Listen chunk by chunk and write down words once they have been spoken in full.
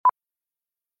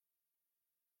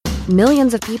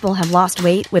Millions of people have lost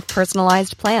weight with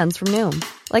personalized plans from Noom.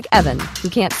 Like Evan, who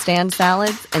can't stand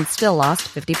salads and still lost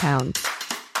 50 pounds.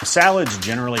 Salads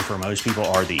generally for most people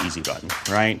are the easy button,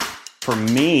 right? For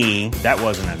me, that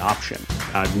wasn't an option.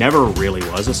 I never really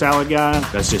was a salad guy.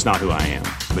 That's just not who I am.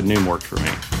 But Noom worked for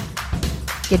me.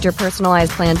 Get your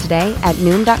personalized plan today at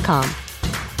Noom.com.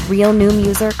 Real Noom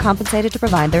user compensated to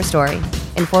provide their story.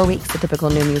 In 4 weeks, the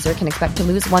typical Noom user can expect to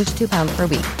lose 1 to 2 pounds per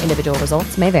week. Individual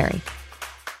results may vary.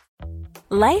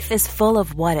 Life is full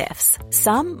of what-ifs.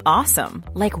 Some awesome,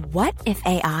 like what if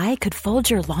AI could fold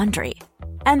your laundry?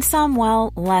 And some,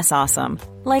 well, less awesome,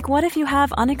 like what if you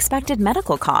have unexpected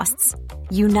medical costs?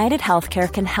 United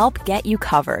Healthcare can help get you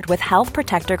covered with Health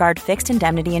Protector Guard fixed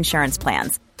indemnity insurance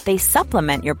plans. They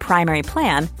supplement your primary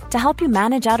plan to help you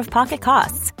manage out-of-pocket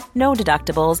costs. No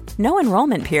deductibles, no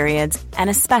enrollment periods, and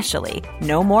especially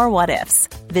no more what-ifs.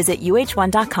 Visit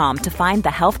uh1.com to find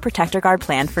the Health Protector Guard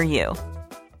plan for you.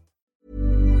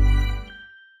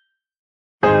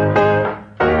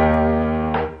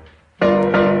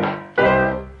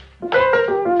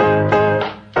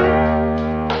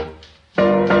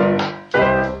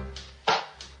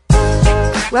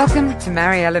 Welcome to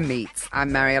Mariella Meets.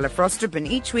 I'm Mariella Frostrup, and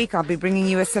each week I'll be bringing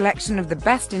you a selection of the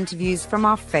best interviews from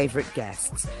our favourite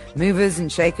guests. Movers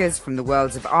and shakers from the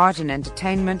worlds of art and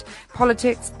entertainment,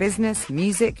 politics, business,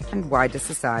 music, and wider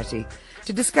society.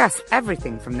 To discuss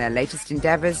everything from their latest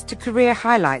endeavours to career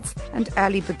highlights and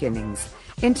early beginnings.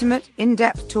 Intimate,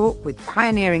 in-depth talk with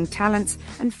pioneering talents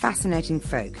and fascinating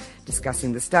folk,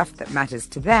 discussing the stuff that matters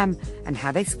to them and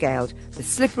how they scaled the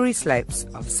slippery slopes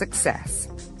of success.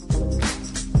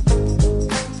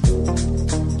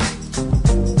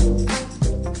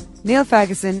 Niall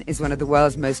Ferguson is one of the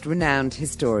world's most renowned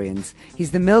historians.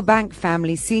 He's the Milbank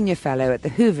Family Senior Fellow at the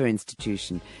Hoover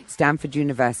Institution, Stanford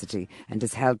University, and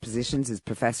has held positions as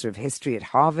Professor of History at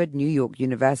Harvard, New York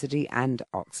University, and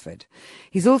Oxford.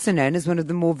 He's also known as one of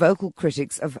the more vocal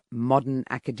critics of modern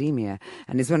academia,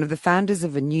 and is one of the founders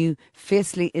of a new,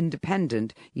 fiercely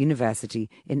independent university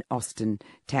in Austin,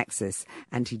 Texas.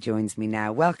 And he joins me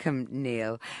now. Welcome,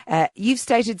 Niall. You've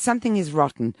stated something is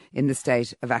rotten in the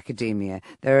state of academia.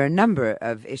 There are a number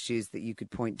of issues that you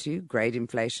could point to: grade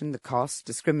inflation, the cost,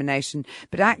 discrimination,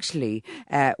 but actually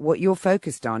what you're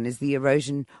focused on is the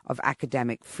erosion of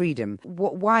academic freedom.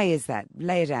 Why is that?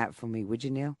 Lay it out for me, would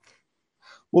you, Niall?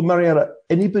 Well, Mariella,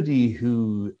 anybody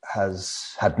who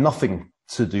has had nothing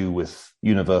to do with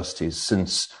universities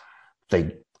since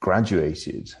they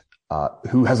graduated,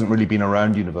 who hasn't really been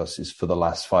around universities for the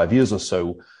last 5 years or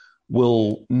so,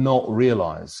 will not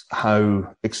realize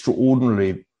how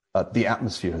extraordinarily the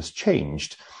atmosphere has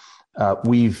changed.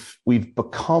 We've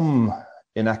become,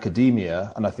 in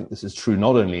academia, and I think this is true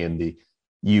not only in the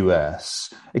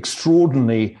US,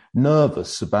 extraordinarily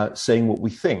nervous about saying what we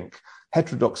think.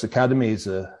 Heterodox Academy is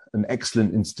an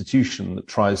excellent institution that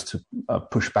tries to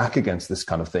push back against this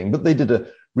kind of thing, but they did a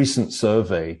recent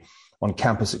survey on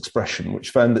campus expression, which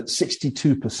found that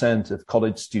 62% of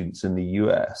college students in the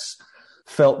US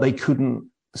felt they couldn't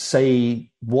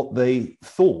say what they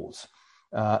thought.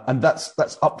 And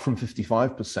that's up from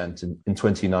 55% in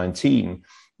 2019.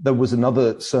 There was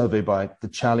another survey by the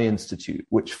Charlie Institute,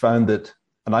 which found that,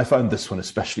 and I found this one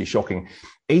especially shocking,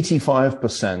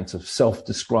 85% of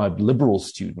self-described liberal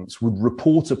students would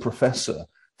report a professor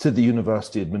to the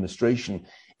university administration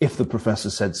if the professor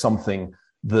said something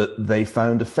that they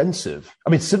found offensive. I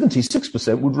mean,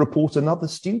 76% would report another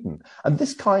student. And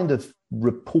this kind of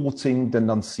reporting,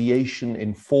 denunciation,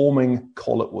 informing,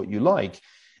 call it what you like,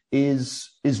 is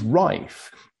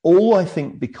rife. All, I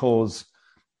think, because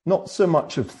not so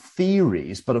much of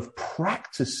theories, but of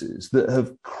practices that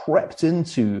have crept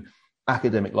into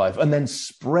academic life and then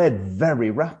spread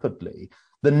very rapidly,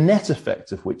 the net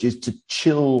effect of which is to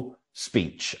chill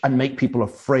speech and make people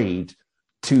afraid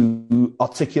to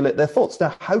articulate their thoughts.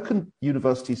 Now, how can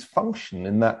universities function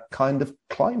in that kind of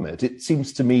climate? It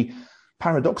seems to me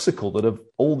paradoxical that of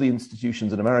all the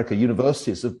institutions in America,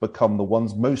 universities have become the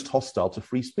ones most hostile to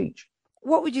free speech.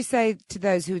 What would you say to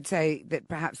those who would say that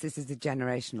perhaps this is a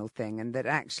generational thing and that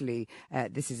actually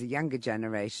this is a younger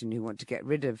generation who want to get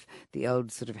rid of the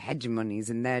old sort of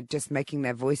hegemonies and they're just making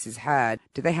their voices heard?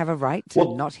 Do they have a right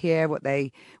to not hear what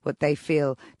they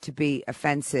feel to be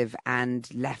offensive and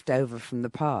left over from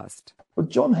the past? Well,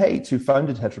 John Haidt, who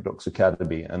founded Heterodox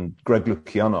Academy, and Greg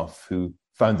Lukianoff, who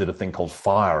founded a thing called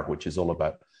FIRE, which is all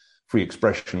about free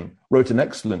expression, wrote an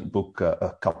excellent book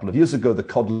a couple of years ago, The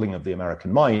Coddling of the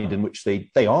American Mind, in which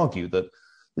they argue that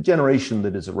the generation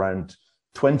that is around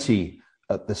 20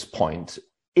 at this point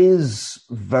is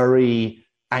very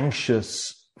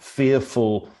anxious,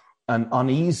 fearful, and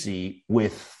uneasy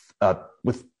with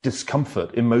with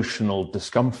discomfort, emotional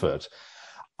discomfort.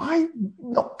 I'm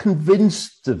not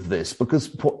convinced of this,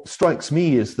 because what strikes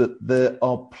me is that there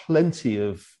are plenty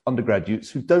of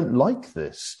undergraduates who don't like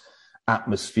this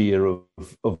atmosphere of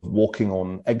walking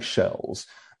on eggshells.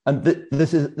 And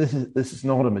this is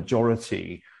not a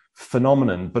majority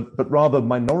phenomenon, but rather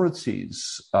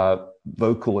minorities,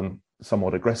 vocal and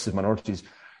somewhat aggressive minorities,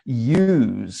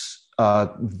 use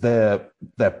their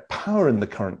power in the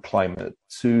current climate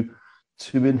to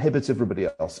inhibit everybody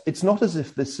else. It's not as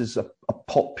if this is a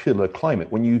popular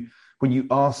climate. When you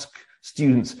ask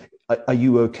students, are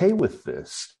you okay with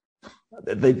this?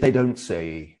 They don't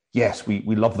say, yes, we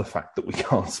love the fact that we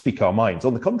can't speak our minds.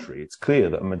 On the contrary, it's clear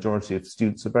that a majority of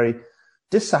students are very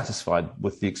dissatisfied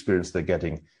with the experience they're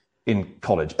getting in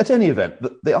college. At any event,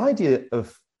 the idea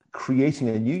of creating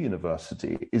a new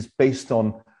university is based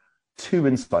on two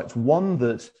insights. One,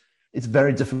 that it's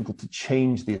very difficult to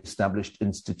change the established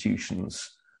institutions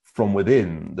from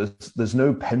within. There's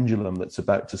no pendulum that's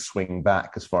about to swing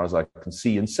back, as far as I can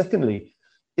see. And secondly,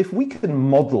 if we can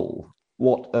model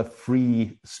what a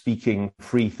free-speaking,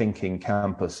 free-thinking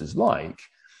campus is like,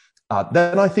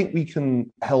 then I think we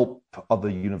can help other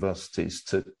universities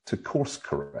to course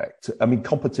correct. I mean,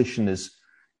 competition is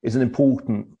an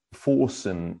important force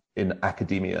in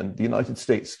academia, and the United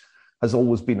States has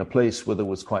always been a place where there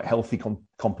was quite healthy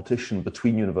competition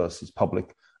between universities,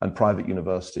 public and private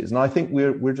universities. And I think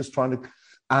we're just trying to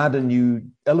add a new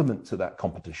element to that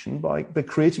competition by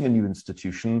creating a new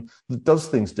institution that does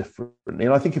things differently.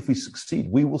 And I think if we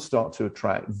succeed, we will start to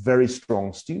attract very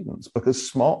strong students, because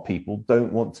smart people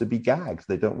don't want to be gagged.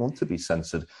 They don't want to be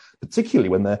censored, particularly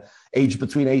when they're aged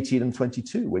between 18 and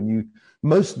 22, when you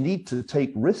most need to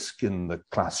take risk in the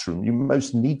classroom. You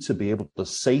most need to be able to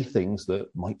say things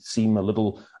that might seem a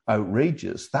little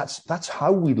outrageous. That's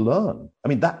how we learn. I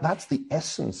mean, that's the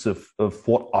essence of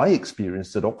what I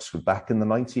experienced at Oxford back in the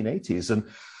 1980s. And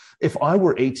if I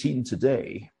were 18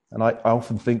 today, and I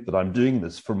often think that I'm doing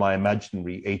this for my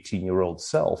imaginary 18-year-old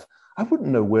self, I wouldn't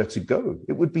know where to go.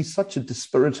 It would be such a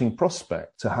dispiriting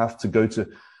prospect to have to go to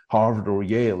Harvard or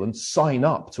Yale and sign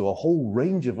up to a whole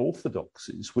range of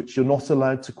orthodoxies which you're not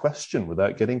allowed to question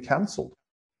without getting cancelled.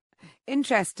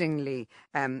 Interestingly,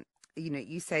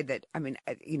 you say that, I mean,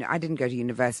 I didn't go to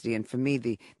university, and for me,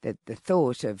 the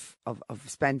thought of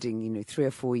spending, 3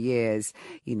 or 4 years,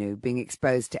 being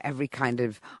exposed to every kind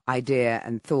of idea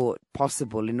and thought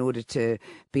possible in order to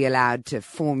be allowed to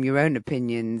form your own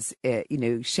opinions,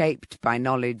 shaped by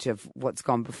knowledge of what's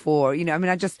gone before.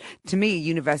 To me,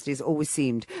 university has always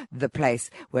seemed the place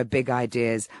where big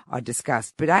ideas are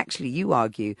discussed. But actually, you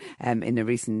argue in a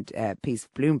recent piece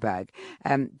of Bloomberg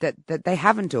that they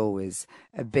haven't always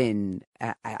been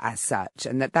as such,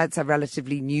 and that's a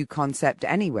relatively new concept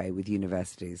anyway with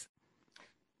universities.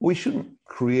 We shouldn't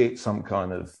create some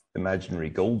kind of imaginary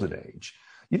golden age.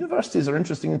 Universities are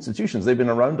interesting institutions. They've been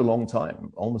around a long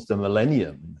time, almost a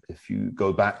millennium, if you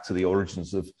go back to the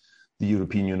origins of the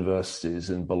European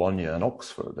universities in Bologna and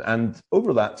Oxford. And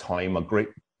over that time, a great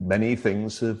many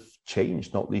things have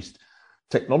changed, not least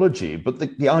technology, but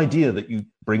the idea that you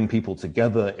bring people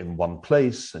together in one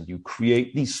place and you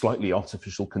create these slightly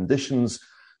artificial conditions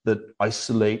that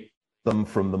isolate them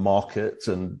from the market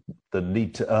and the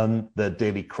need to earn their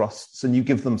daily crusts, and you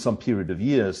give them some period of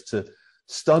years to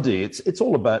study. It's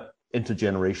all about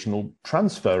intergenerational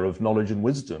transfer of knowledge and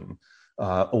wisdom.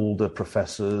 Older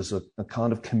professors are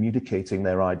kind of communicating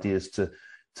their ideas to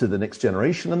the next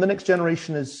generation, and the next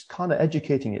generation is kind of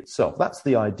educating itself. That's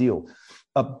the ideal.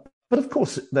 But of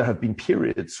course, there have been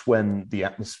periods when the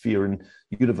atmosphere in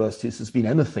universities has been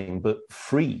anything but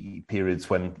free, periods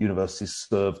when universities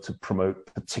serve to promote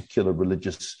particular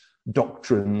religious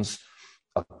doctrines.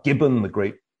 Gibbon, the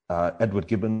great Edward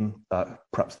Gibbon,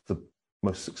 perhaps the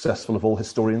most successful of all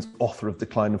historians, author of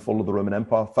Decline and Fall of the Roman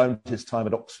Empire, found his time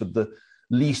at Oxford the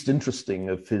least interesting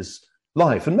of his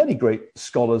life. And many great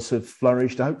scholars have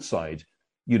flourished outside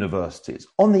universities.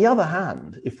 On the other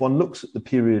hand, if one looks at the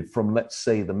period from, let's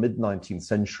say, the mid-19th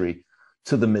century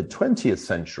to the mid-20th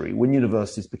century, when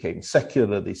universities became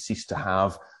secular, they ceased to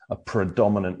have a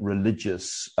predominant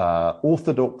religious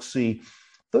orthodoxy,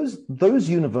 those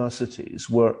universities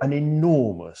were an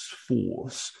enormous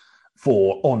force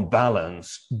for, on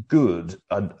balance, good.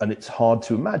 And it's hard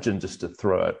to imagine, just to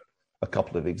throw out a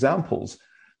couple of examples,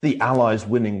 the Allies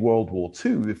winning World War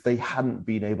II if they hadn't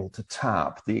been able to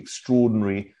tap the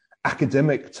extraordinary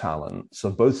academic talents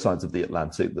on both sides of the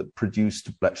Atlantic that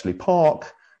produced Bletchley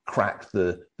Park, cracked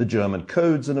the German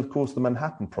codes, and of course the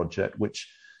Manhattan Project,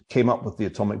 which came up with the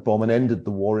atomic bomb and ended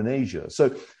the war in Asia.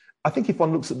 So I think if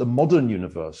one looks at the modern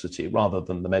university rather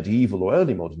than the medieval or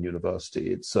early modern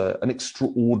university, it's an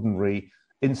extraordinary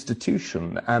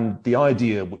institution. And the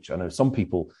idea, which I know some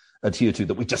people adhere to,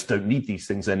 that we just don't need these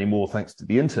things anymore thanks to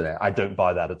the internet, I don't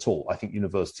buy that at all. I think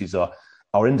universities are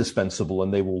indispensable,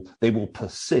 and they will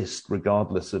persist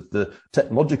regardless of the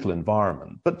technological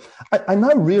environment. But I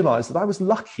now realize that I was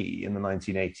lucky in the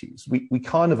 1980s. We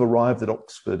kind of arrived at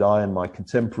Oxford, I and my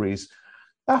contemporaries,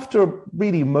 after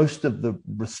really most of the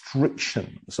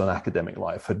restrictions on academic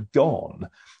life had gone,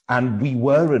 and we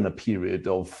were in a period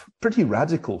of pretty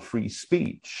radical free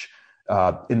speech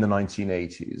in the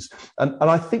 1980s. And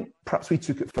I think perhaps we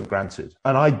took it for granted.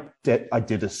 And I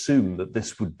did assume that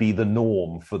this would be the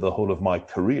norm for the whole of my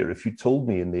career. If you told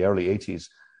me in the early 80s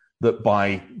that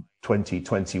by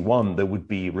 2021 there would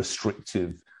be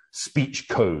restrictive speech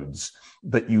codes,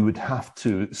 that you would have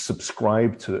to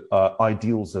subscribe to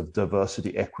ideals of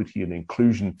diversity, equity, and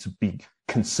inclusion to be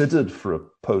considered for a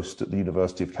post at the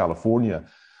University of California,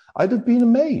 I'd have been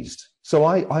amazed. So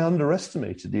I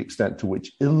underestimated the extent to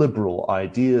which illiberal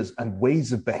ideas and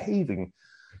ways of behaving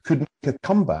could make a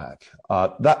comeback.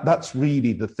 That's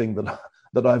really the thing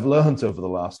that I've learned over the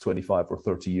last 25 or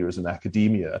 30 years in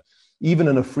academia. Even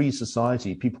in a free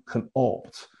society, people can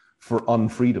opt for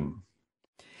unfreedom.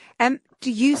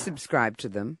 Do you subscribe to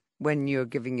them when you're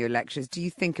giving your lectures? Do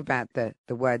you think about the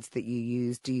words that you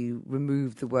use? Do you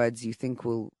remove the words you think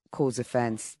will cause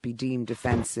offence, be deemed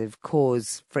offensive,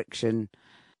 cause friction?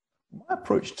 My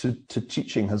approach to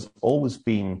teaching has always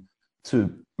been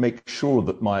to make sure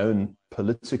that my own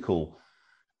political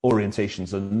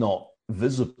orientations are not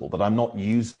visible, that I'm not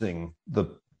using the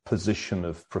position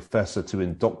of professor to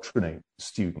indoctrinate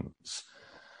students.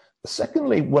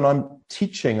 Secondly, when I'm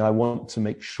teaching, I want to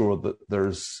make sure that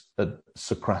there's a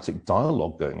Socratic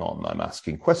dialogue going on. I'm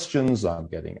asking questions, I'm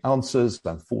getting answers,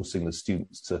 I'm forcing the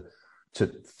students to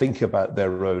think about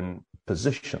their own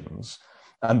positions,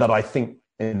 and that I think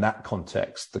in that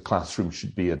context, the classroom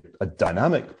should be a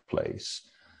dynamic place.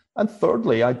 And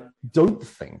thirdly, I don't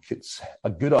think it's a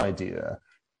good idea,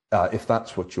 if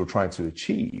that's what you're trying to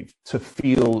achieve, to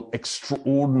feel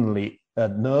extraordinarily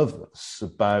nervous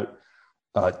about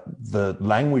the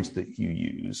language that you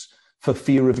use for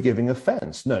fear of giving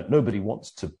offense. No, nobody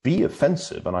wants to be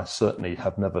offensive, and I certainly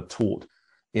have never taught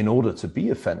in order to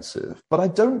be offensive. But I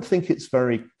don't think it's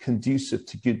very conducive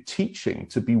to good teaching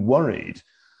to be worried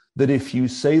that if you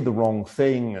say the wrong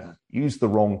thing, use the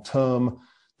wrong term,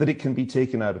 that it can be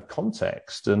taken out of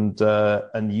context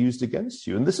and used against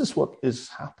you. And this is what is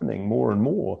happening more and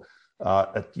more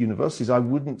at universities. I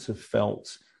wouldn't have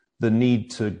felt the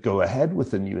need to go ahead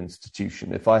with a new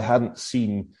institution if I hadn't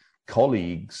seen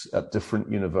colleagues at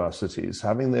different universities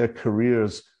having their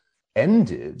careers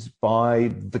ended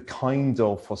by the kind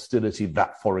of hostility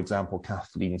that, for example,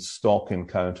 Kathleen Stock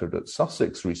encountered at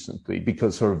Sussex recently,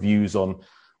 because her views on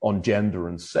gender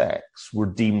and sex were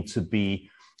deemed to be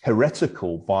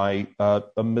heretical by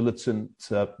a militant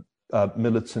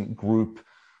group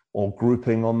or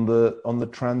grouping on the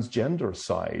transgender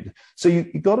side. So you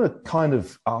got to kind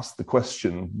of ask the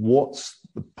question, what's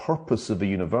the purpose of a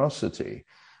university?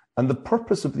 And the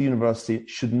purpose of the university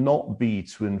should not be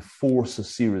to enforce a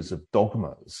series of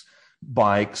dogmas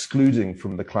by excluding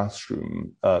from the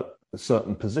classroom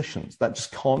certain positions. That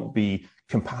just can't be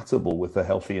compatible with a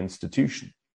healthy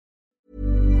institution.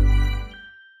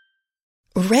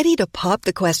 Ready to pop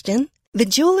the question? The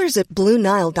jewelers at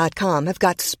BlueNile.com have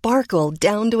got sparkle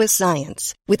down to a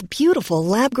science with beautiful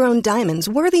lab-grown diamonds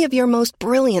worthy of your most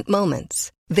brilliant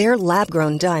moments. Their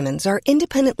lab-grown diamonds are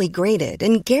independently graded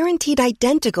and guaranteed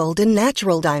identical to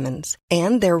natural diamonds,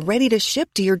 and they're ready to ship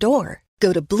to your door.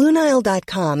 Go to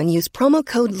BlueNile.com and use promo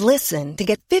code LISTEN to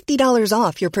get $50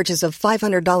 off your purchase of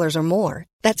 $500 or more.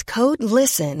 That's code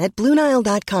LISTEN at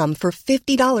BlueNile.com for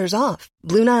 $50 off.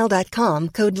 BlueNile.com,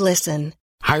 code LISTEN.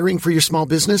 Hiring for your small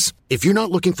business? If you're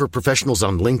not looking for professionals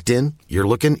on LinkedIn, you're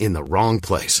looking in the wrong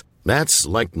place. That's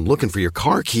like looking for your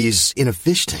car keys in a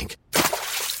fish tank.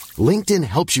 LinkedIn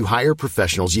helps you hire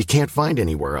professionals you can't find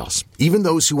anywhere else, even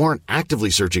those who aren't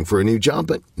actively searching for a new job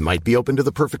but might be open to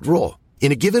the perfect role.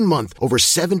 In a given month, over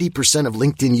 70% of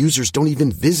LinkedIn users don't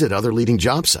even visit other leading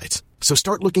job sites. So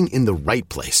start looking in the right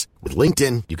place. With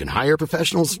LinkedIn, you can hire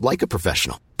professionals like a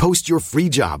professional. Post your free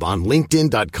job on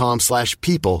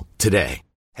linkedin.com/people today.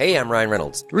 Hey, I'm Ryan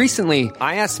Reynolds. Recently,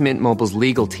 I asked Mint Mobile's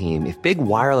legal team if big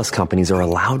wireless companies are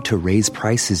allowed to raise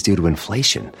prices due to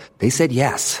inflation. They said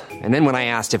yes. And then when I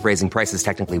asked if raising prices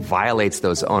technically violates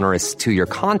those onerous two-year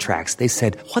contracts, they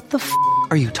said, "What the f***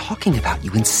 are you talking about,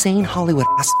 you insane Hollywood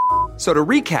ass?" So to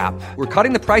recap, we're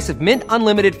cutting the price of Mint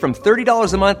Unlimited from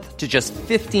 $30 a month to just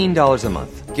 $15 a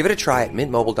month. Give it a try at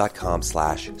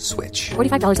mintmobile.com/switch.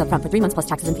 $45 up front for 3 months plus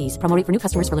taxes and fees. Promo rate for new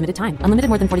customers for limited time. Unlimited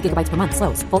more than 40 gigabytes per month.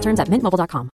 Slows full terms at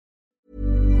mintmobile.com.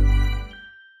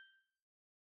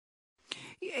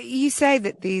 You say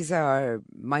that these are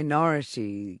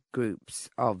minority groups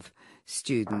of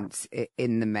students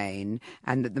in the main,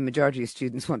 and that the majority of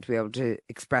students want to be able to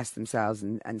express themselves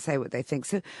and say what they think.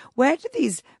 So where do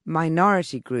these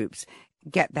minority groups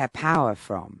get their power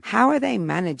from? How are they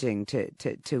managing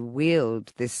to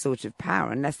wield this sort of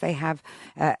power unless they have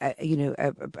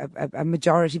a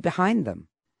majority behind them?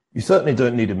 You certainly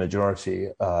don't need a majority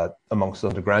amongst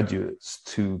undergraduates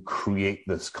to create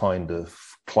this kind of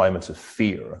climate of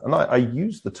fear. And I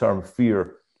use the term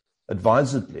fear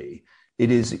advisedly. It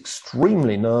is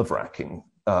extremely nerve-wracking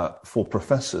for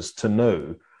professors to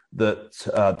know that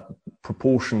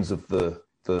proportions of the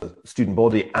student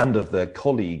body and of their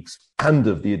colleagues and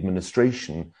of the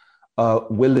administration are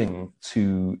willing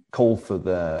to call for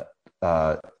their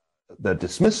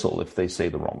dismissal if they say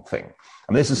the wrong thing.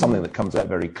 And this is something that comes out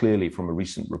very clearly from a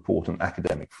recent report on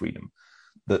academic freedom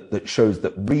that shows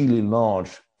that really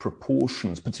large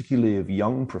proportions, particularly of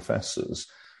young professors,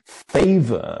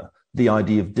 favor the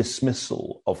idea of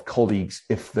dismissal of colleagues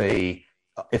if they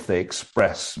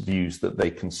express views that they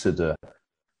consider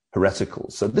heretical.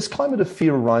 So this climate of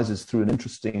fear arises through an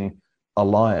interesting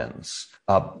alliance.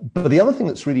 But the other thing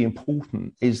that's really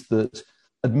important is that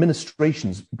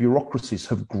administrations, bureaucracies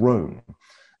have grown.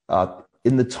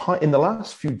 In the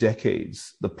last few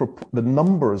decades, the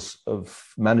numbers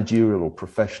of managerial or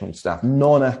professional staff,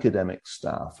 non-academic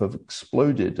staff, have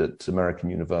exploded at American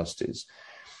universities.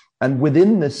 And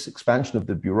within this expansion of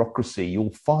the bureaucracy,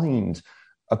 you'll find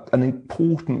an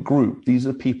important group. These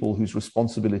are people whose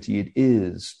responsibility it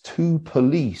is to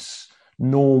police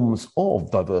norms of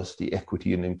diversity,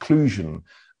 equity, and inclusion,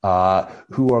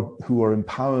 who are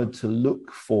empowered to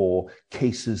look for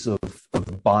cases of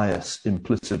bias,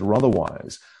 implicit or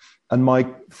otherwise. And my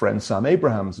friend Sam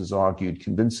Abrahams has argued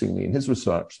convincingly in his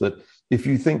research that if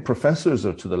you think professors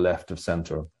are to the left of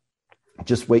center,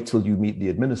 just wait till you meet the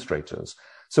administrators.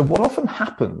 So what often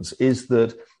happens is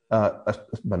that a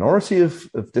minority of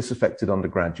disaffected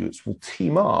undergraduates will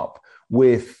team up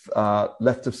with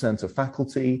left of center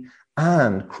faculty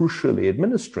and, crucially,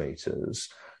 administrators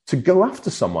to go after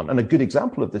someone. And a good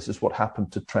example of this is what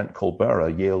happened to Trent Colbert,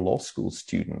 a Yale Law School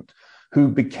student, who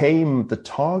became the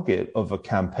target of a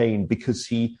campaign because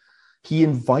he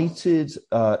invited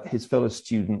his fellow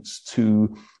students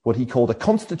to what he called a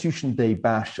Constitution Day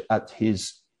bash at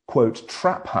his, quote,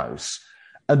 trap house.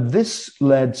 And this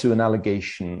led to an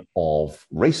allegation of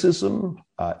racism,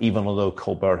 even although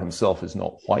Colbert himself is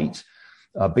not white,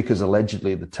 because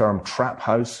allegedly the term trap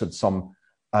house had some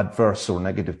adverse or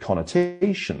negative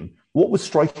connotation. What was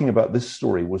striking about this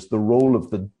story was the role of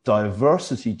the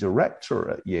diversity director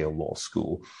at Yale Law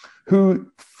School,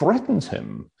 who threatened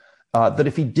him that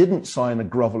if he didn't sign a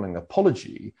groveling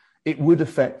apology, it would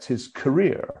affect his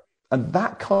career. And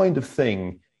that kind of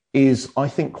thing is, I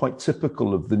think, quite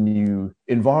typical of the new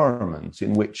environment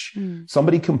in which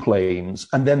somebody complains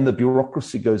and then the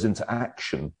bureaucracy goes into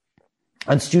action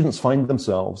and students find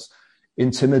themselves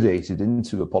intimidated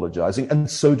into apologizing, and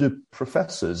so do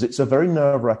professors. It's a very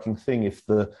nerve-wracking thing if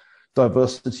the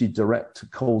diversity director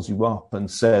calls you up and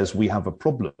says, we have a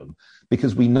problem,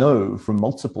 because we know from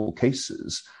multiple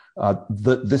cases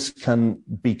that this can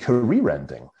be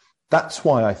career-ending. That's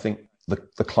why I think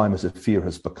the climate of fear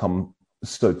has become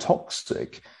so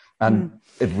toxic. And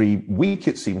every week,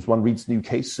 it seems, one reads new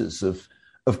cases of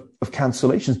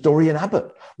cancellations. Dorian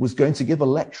Abbott was going to give a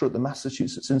lecture at the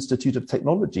Massachusetts Institute of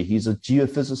Technology. He's a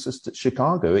geophysicist at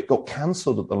Chicago. It got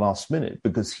cancelled at the last minute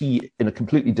because he, in a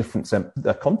completely different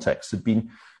context, had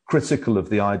been critical of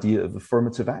the idea of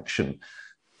affirmative action.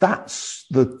 That's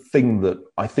the thing that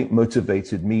I think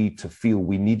motivated me to feel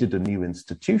we needed a new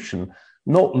institution,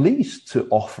 not least to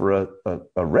offer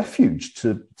a refuge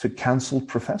to cancelled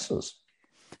professors.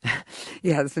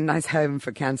 Yeah, it's a nice home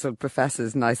for cancelled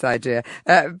professors. Nice idea.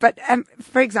 But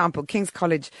for example, King's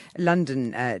College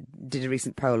London did a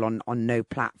recent poll on no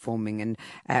platforming. And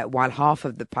while half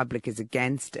of the public is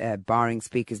against barring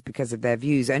speakers because of their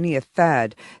views, only a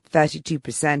third,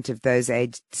 32% of those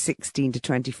aged 16 to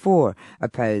 24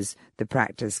 oppose the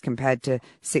practice, compared to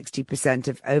 60%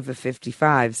 of over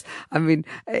 55s. I mean,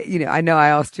 I know I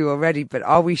asked you already, but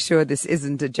are we sure this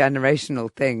isn't a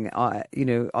generational thing,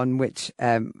 on which,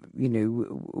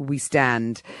 we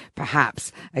stand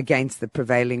perhaps against the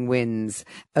prevailing winds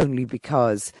only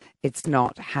because it's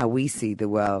not how we see the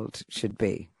world should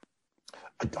be?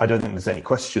 I don't think there's any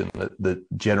question that the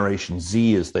Generation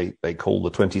Z, as they call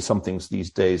the 20-somethings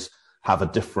these days, have a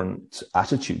different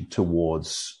attitude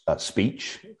towards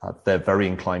speech. They're very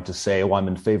inclined to say, oh, I'm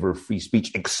in favor of free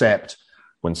speech, except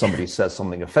when somebody says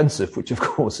something offensive, which of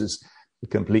course is a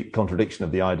complete contradiction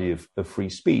of the idea of free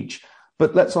speech.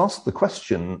 But let's ask the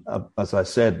question, as I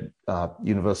said,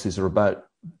 universities are about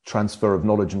transfer of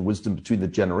knowledge and wisdom between the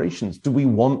generations. Do we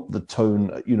want the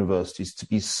tone at universities to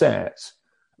be set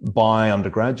by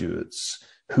undergraduates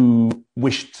who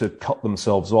wish to cut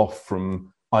themselves off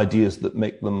from ideas that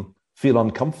make them feel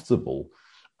uncomfortable?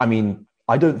 I mean,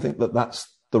 I don't think that that's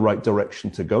the right direction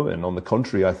to go in. On the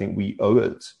contrary, I think we owe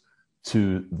it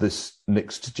to this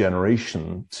next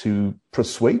generation to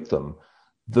persuade them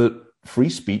that free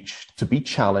speech, to be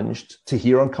challenged, to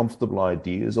hear uncomfortable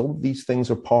ideas, all of these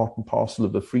things are part and parcel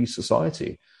of a free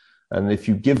society. And if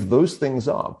you give those things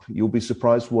up, you'll be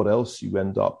surprised what else you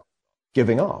end up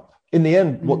giving up. In the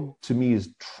end, what to me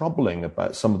is troubling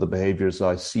about some of the behaviors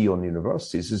I see on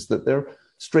universities is that they're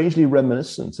strangely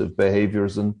reminiscent of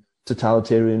behaviors in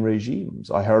totalitarian regimes.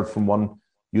 I heard from one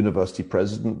university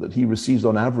president that he receives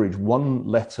on average one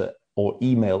letter or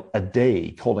email a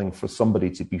day calling for somebody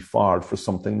to be fired for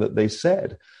something that they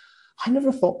said. I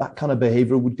never thought that kind of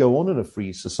behavior would go on in a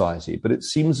free society, but it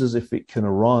seems as if it can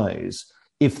arise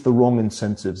if the wrong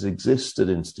incentives exist at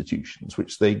institutions,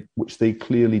 which they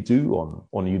clearly do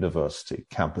on university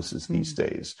campuses these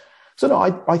days. So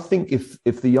no, I think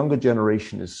if the younger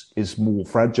generation is more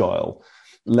fragile,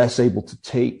 less able to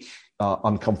take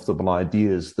uncomfortable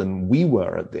ideas than we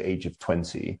were at the age of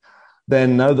 20,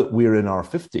 then now that we're in our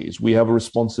 50s, we have a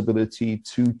responsibility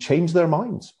to change their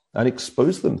minds and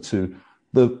expose them to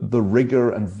the rigor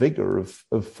and vigor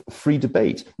of free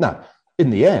debate. Now,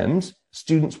 in the end,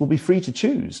 students will be free to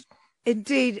choose.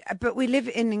 Indeed, but we live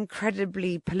in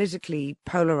incredibly politically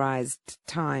polarized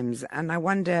times, and I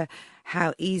wonder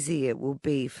how easy it will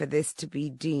be for this to be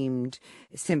deemed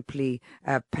simply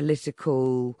a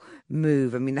political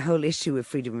move. I mean, the whole issue of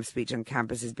freedom of speech on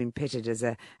campus has been pitted as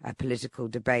a political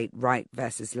debate, right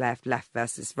versus left, left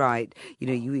versus right. You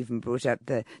know, you even brought up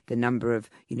the number of,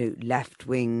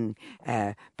 left-wing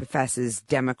professors,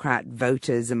 Democrat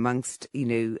voters amongst,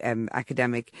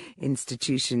 academic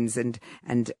institutions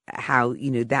and how,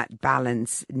 that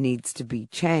balance needs to be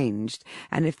changed.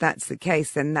 And if that's the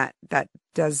case, then that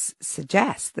does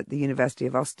suggest that the University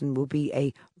of Austin will be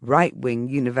a right-wing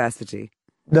university.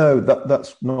 No,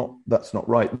 that's not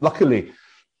right. Luckily,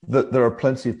 there are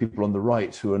plenty of people on the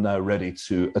right who are now ready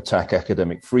to attack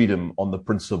academic freedom on the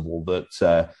principle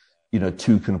that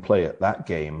two can play at that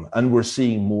game, and we're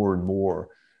seeing more and more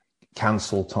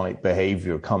cancel-type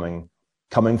behaviour coming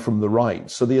from the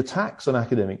right. So the attacks on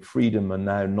academic freedom are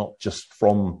now not just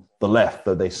from the left,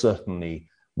 though they certainly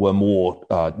were more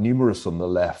numerous on the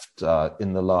left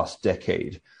in the last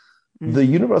decade. The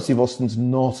University of Austin's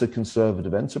not a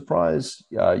conservative enterprise.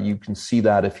 You can see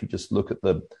that if you just look at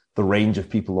the range of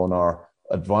people on our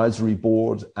advisory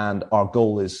board, and our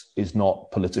goal is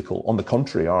not political. On the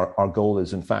contrary, our goal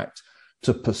is, in fact,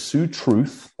 to pursue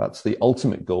truth. That's the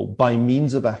ultimate goal by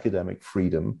means of academic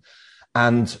freedom.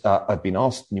 And I've been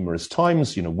asked numerous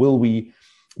times, will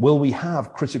we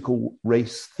have critical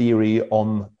race theory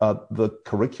on the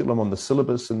curriculum, on the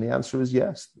syllabus? And the answer is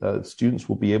yes. Students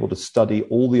will be able to study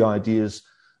all the ideas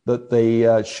that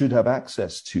they should have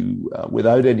access to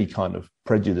without any kind of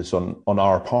prejudice on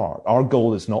our part. Our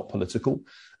goal is not political.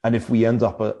 And if we end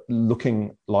up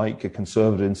looking like a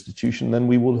conservative institution, then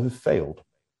we will have failed.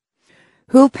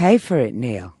 Who'll pay for it,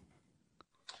 Niall?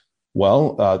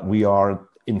 Well, we are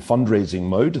in fundraising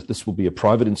mode. This will be a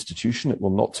private institution. It will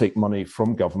not take money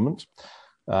from government.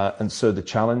 And so the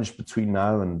challenge between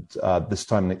now and this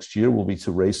time next year will be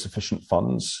to raise sufficient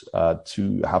funds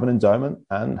to have an endowment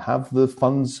and have the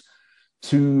funds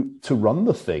to run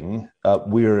the thing.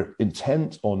 We're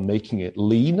intent on making it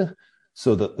lean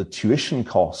so that the tuition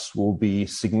costs will be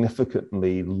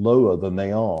significantly lower than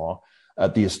they are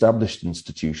at the established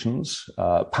institutions.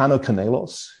 Pano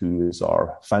Canelos, who is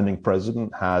our founding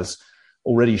president, has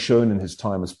already shown in his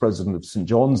time as president of St.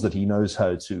 John's that he knows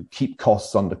how to keep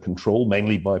costs under control,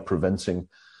 mainly by preventing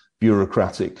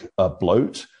bureaucratic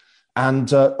bloat. And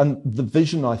the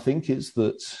vision, I think, is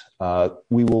that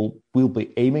we'll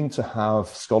be aiming to have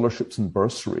scholarships and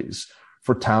bursaries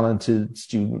for talented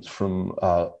students from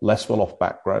less well-off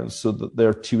backgrounds so that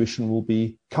their tuition will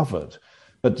be covered.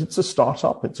 But it's a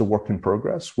startup. It's a work in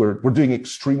progress. We're doing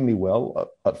extremely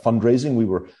well at fundraising. We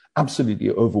were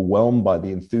absolutely overwhelmed by the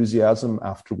enthusiasm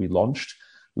after we launched.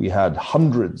 We had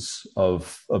hundreds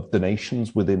of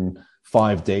donations within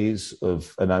 5 days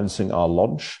of announcing our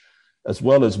launch. as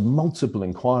well as multiple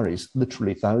inquiries,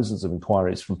 literally thousands of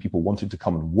inquiries from people wanting to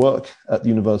come and work at the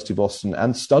University of Austin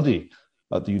and study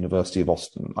at the University of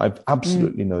Austin. I've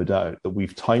absolutely no doubt that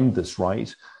we've timed this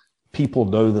right. People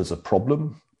know there's a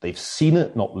problem. They've seen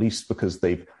it, not least because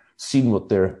they've seen what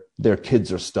their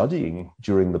kids are studying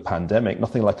during the pandemic.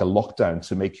 Nothing like a lockdown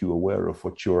to make you aware of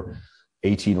what your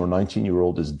 18 or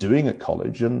 19-year-old is doing at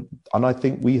college. And I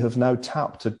think we have now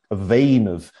tapped a vein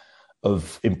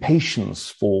of impatience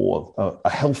for a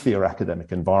healthier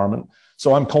academic environment.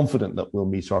 So I'm confident that we'll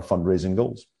meet our fundraising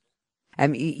goals.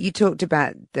 You talked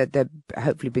about there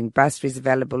hopefully being bursaries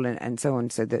available and so on,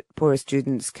 so that poorer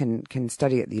students can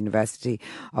study at the University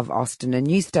of Austin. A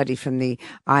new study from the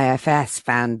IFS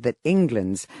found that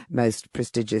England's most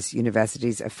prestigious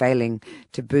universities are failing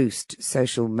to boost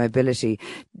social mobility.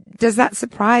 Does that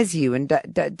surprise you? And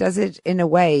does it, in a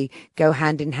way, go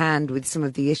hand in hand with some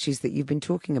of the issues that you've been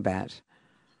talking about?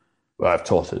 Well, I've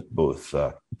taught at both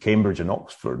Cambridge and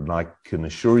Oxford, and I can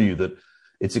assure you that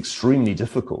it's extremely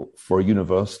difficult for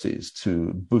universities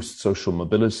to boost social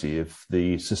mobility if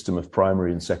the system of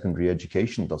primary and secondary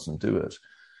education doesn't do it.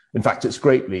 In fact, it's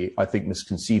greatly, I think,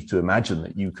 misconceived to imagine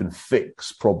that you can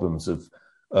fix problems of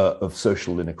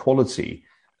social inequality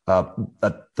by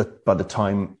the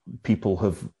time people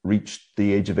have reached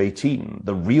the age of 18.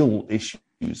 The real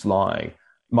issues lie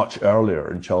much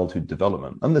earlier in childhood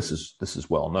development, and this is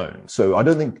well known. So I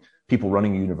don't think people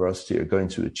running a university are going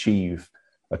to achieve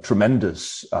a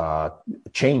tremendous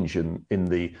change in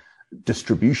the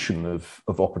distribution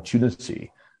of opportunity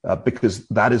because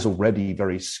that is already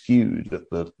very skewed at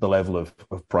the level of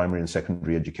primary and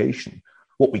secondary education.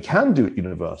 What we can do at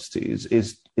universities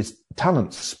is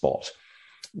talent spot.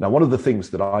 Now, one of the things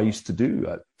that I used to do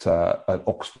at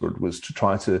Oxford was to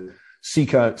try to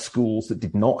seek out schools that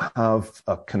did not have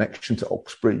a connection to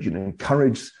Oxbridge and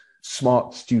encourage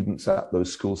smart students at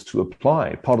those schools to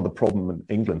apply. Part of the problem in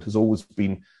England has always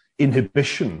been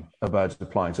inhibition about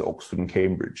applying to Oxford and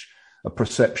Cambridge, a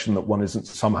perception that one isn't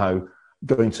somehow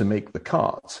going to make the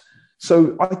cut.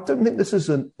 So I don't think this is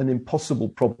an impossible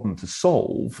problem to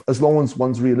solve as long as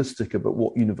one's realistic about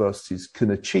what universities can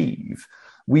achieve.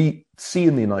 We see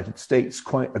in the United States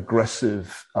quite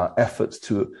aggressive efforts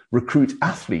to recruit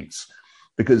athletes,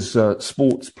 because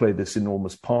sports play this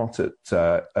enormous part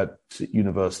at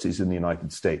universities in the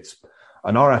United States.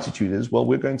 And our attitude is, well,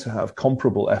 we're going to have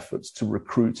comparable efforts to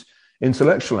recruit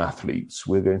intellectual athletes.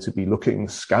 We're going to be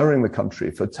scouring the country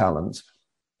for talent,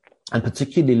 and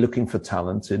particularly looking for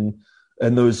talent in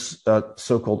those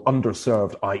so-called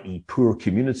underserved, i.e. poor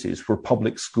communities where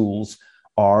public schools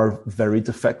are very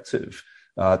defective.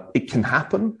 It can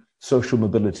happen. Social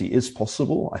mobility is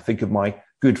possible. I think of my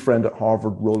good friend at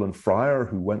Harvard, Roland Fryer,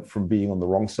 who went from being on the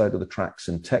wrong side of the tracks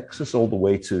in Texas all the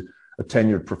way to a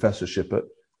tenured professorship at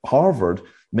Harvard,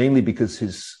 mainly because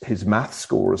his math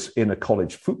scores in a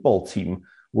college football team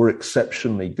were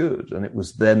exceptionally good. And it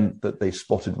was then that they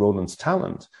spotted Roland's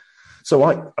talent. So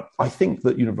I think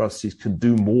that universities can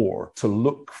do more to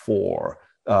look for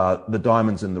the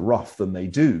diamonds in the rough than they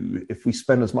do. If we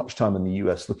spend as much time in the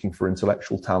US looking for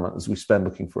intellectual talent as we spend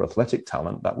looking for athletic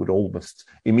talent, that would almost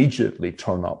immediately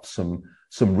turn up some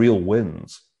real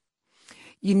wins.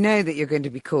 You know that you're going to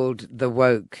be called the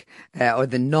woke or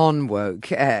the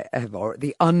non-woke or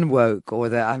the unwoke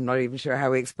or I'm not even sure how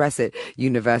we express it,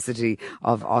 University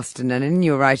of Austin. And in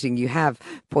your writing, you have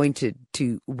pointed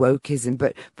to wokeism.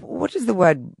 But what does the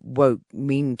word woke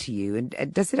mean to you?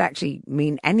 And does it actually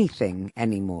mean anything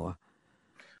anymore?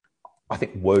 I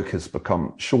think woke has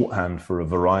become shorthand for a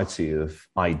variety of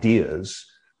ideas,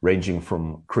 ranging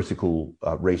from critical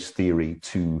race theory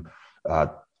to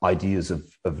ideas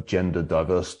of gender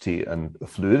diversity and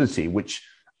fluidity, which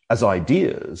as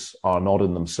ideas are not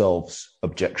in themselves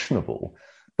objectionable.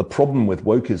 The problem with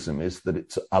wokeism is that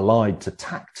it's allied to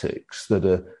tactics that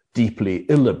are deeply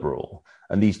illiberal.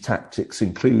 And these tactics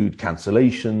include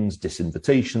cancellations,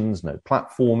 disinvitations, no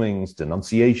platformings,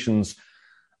 denunciations.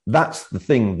 That's the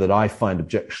thing that I find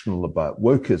objectionable about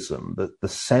wokeism, that the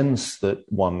sense that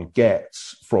one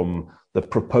gets from the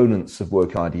proponents of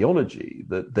woke ideology,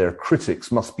 that their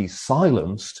critics must be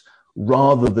silenced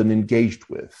rather than engaged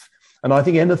with. And I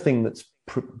think anything that's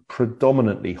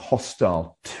predominantly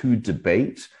hostile to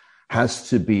debate has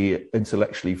to be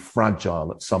intellectually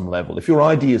fragile at some level. If your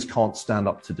ideas can't stand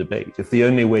up to debate, if the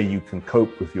only way you can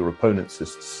cope with your opponents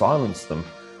is to silence them,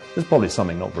 there's probably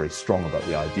something not very strong about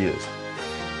the ideas.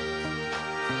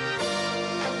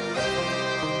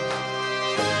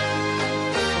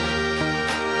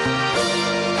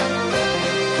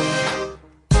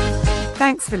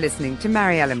 Thanks for listening to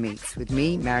Mariella Meets with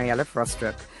me, Mariella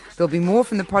Frostrup. There'll be more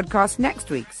from the podcast next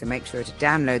week, so make sure to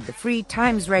download the free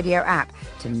Times Radio app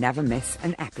to never miss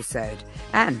an episode.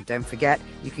 And don't forget,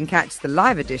 you can catch the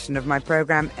live edition of my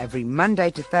programme every Monday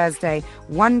to Thursday,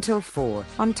 1 till 4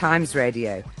 on Times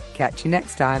Radio. Catch you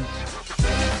next time.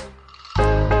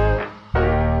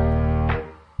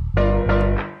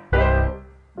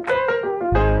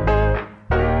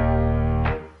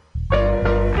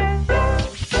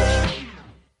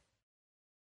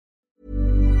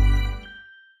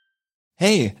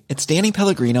 Hey, it's Danny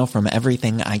Pellegrino from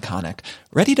Everything Iconic.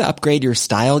 Ready to upgrade your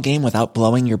style game without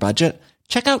blowing your budget?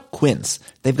 Check out Quince.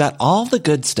 They've got all the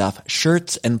good stuff,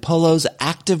 shirts and polos,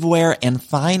 activewear, and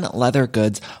fine leather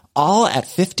goods, all at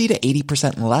 50 to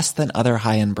 80% less than other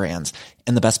high-end brands.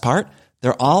 And the best part?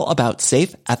 They're all about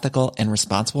safe, ethical, and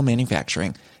responsible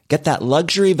manufacturing. Get that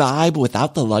luxury vibe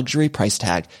without the luxury price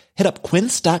tag. Hit up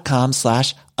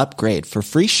quince.com/upgrade for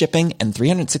free shipping and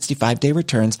 365-day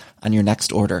returns on your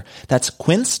next order. That's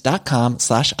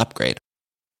quince.com/upgrade.